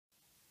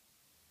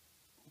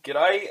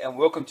G'day and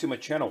welcome to my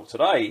channel.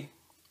 Today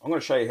I'm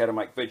going to show you how to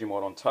make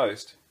Vegemite on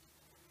toast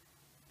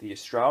the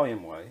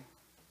Australian way,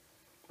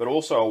 but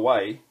also a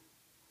way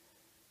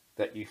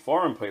that you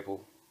foreign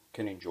people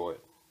can enjoy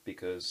it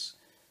because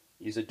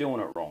you're doing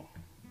it wrong.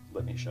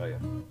 Let me show you.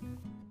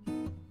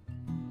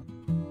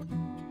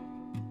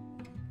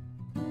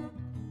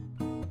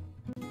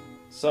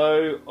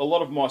 So a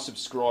lot of my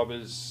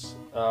subscribers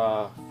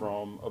are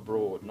from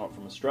abroad, not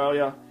from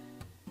Australia,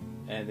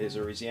 and there's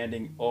a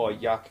resounding, oh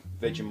yuck,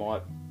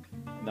 Vegemite,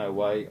 no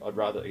way, I'd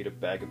rather eat a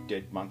bag of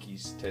dead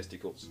monkeys'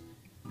 testicles.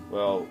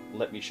 Well,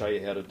 let me show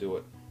you how to do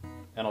it.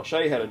 And I'll show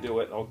you how to do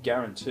it, I'll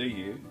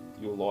guarantee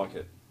you'll like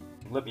it.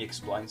 Let me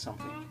explain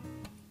something.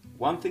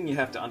 One thing you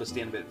have to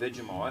understand about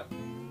Vegemite,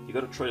 you've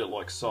got to treat it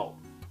like salt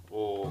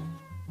or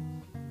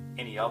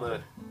any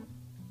other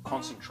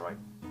concentrate.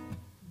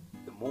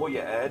 The more you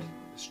add,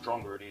 the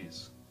stronger it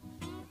is.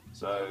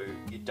 So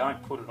you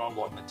don't put it on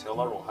like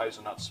Nutella or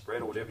hazelnut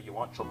spread or whatever you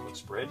want, chocolate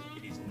spread.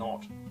 It is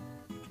not.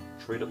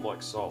 Treat it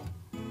like salt.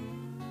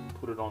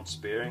 Put it on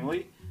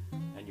sparingly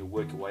and you'll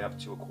work your way up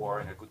to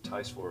acquiring a good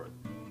taste for it.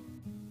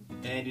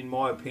 And in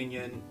my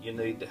opinion, you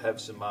need to have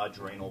some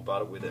margarine or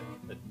butter with it.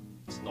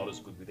 It's not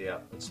as good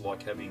without. It's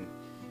like having,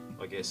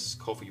 I guess,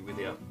 coffee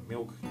without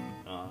milk.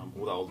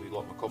 Although I do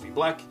like my coffee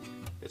black,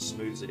 it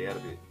smooths it out a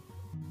bit.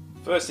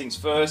 First things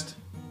first,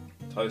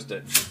 toast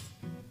it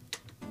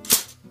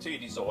to your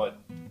desired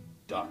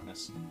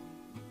darkness.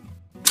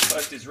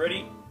 Toast is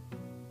ready.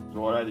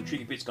 Righto, the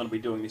tricky bit's going to be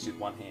doing this with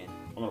one hand.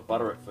 I'm going to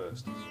butter it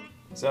first.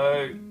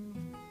 So,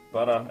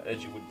 butter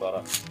as you would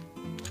butter,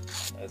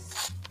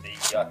 as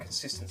the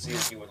consistency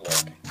as you would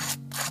like.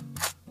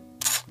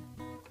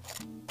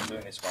 I'm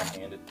doing this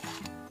one-handed.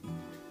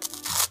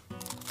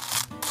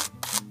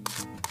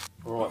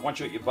 Alright, once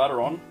you get your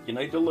butter on, you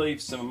need to leave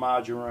some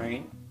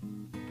margarine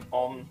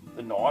on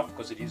the knife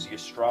because it is the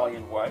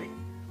Australian way.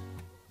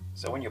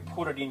 So when you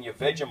put it in your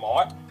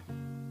Vegemite,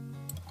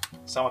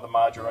 some of the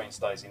margarine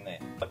stays in there.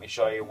 Let me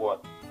show you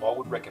what I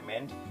would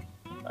recommend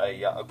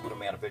a good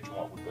amount of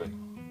Vegemite would be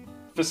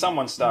for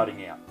someone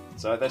starting out.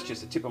 So that's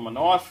just the tip of my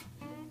knife,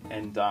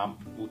 and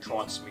we'll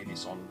try and smear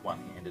this on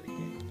one-handed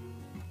again.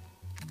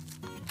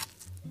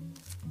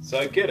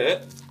 So get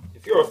it,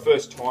 if you're a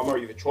first timer or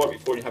you've tried it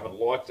before and you haven't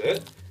liked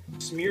it,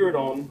 smear it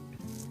on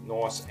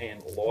nice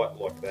and light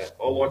like that.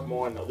 I like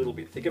mine a little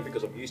bit thicker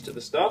because I'm used to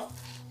the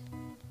stuff.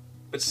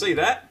 But see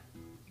that?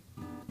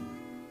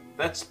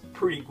 That's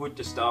pretty good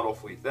to start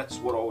off with. That's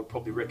what I would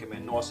probably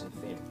recommend, nice and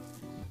thin.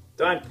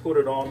 Don't put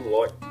it on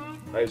like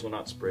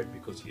hazelnut spread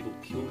because it'll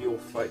kill your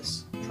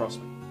face, trust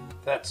me.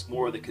 That's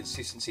more of the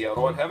consistency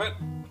how I'd have it,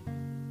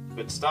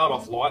 but start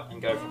off light and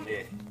go from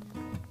there.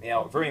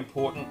 Now, very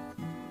important,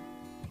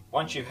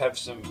 once you have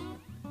some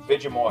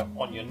Vegemite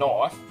on your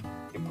knife,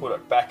 you put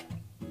it back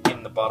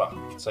in the butter,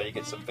 so you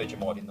get some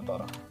Vegemite in the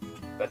butter.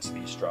 That's the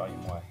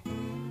Australian way.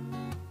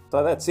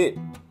 So that's it.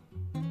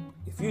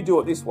 If you do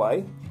it this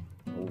way,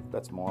 oh,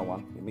 that's my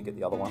one, let me get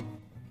the other one.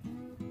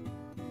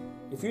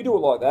 If you do it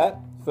like that,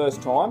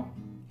 first time,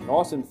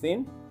 nice and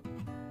thin,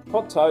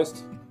 hot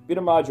toast, bit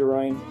of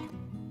margarine,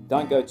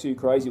 don't go too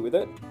crazy with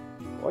it,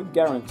 I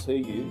guarantee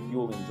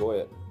you'll enjoy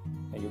it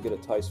and you'll get a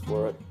taste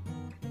for it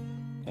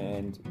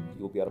and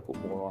you'll be able to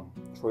put more on.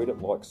 Treat it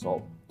like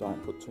salt,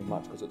 don't put too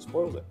much because it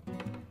spoils it.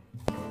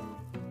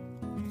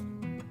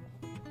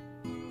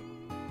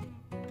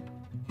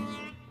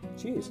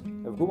 Cheers,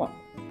 have a good one.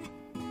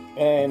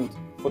 And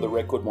for the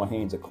record, my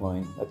hands are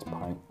clean, that's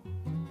paint.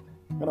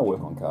 I'm going to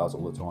work on cars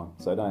all the time,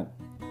 so don't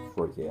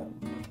freak out.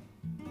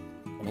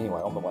 And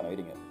anyway, I'm the one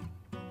eating it.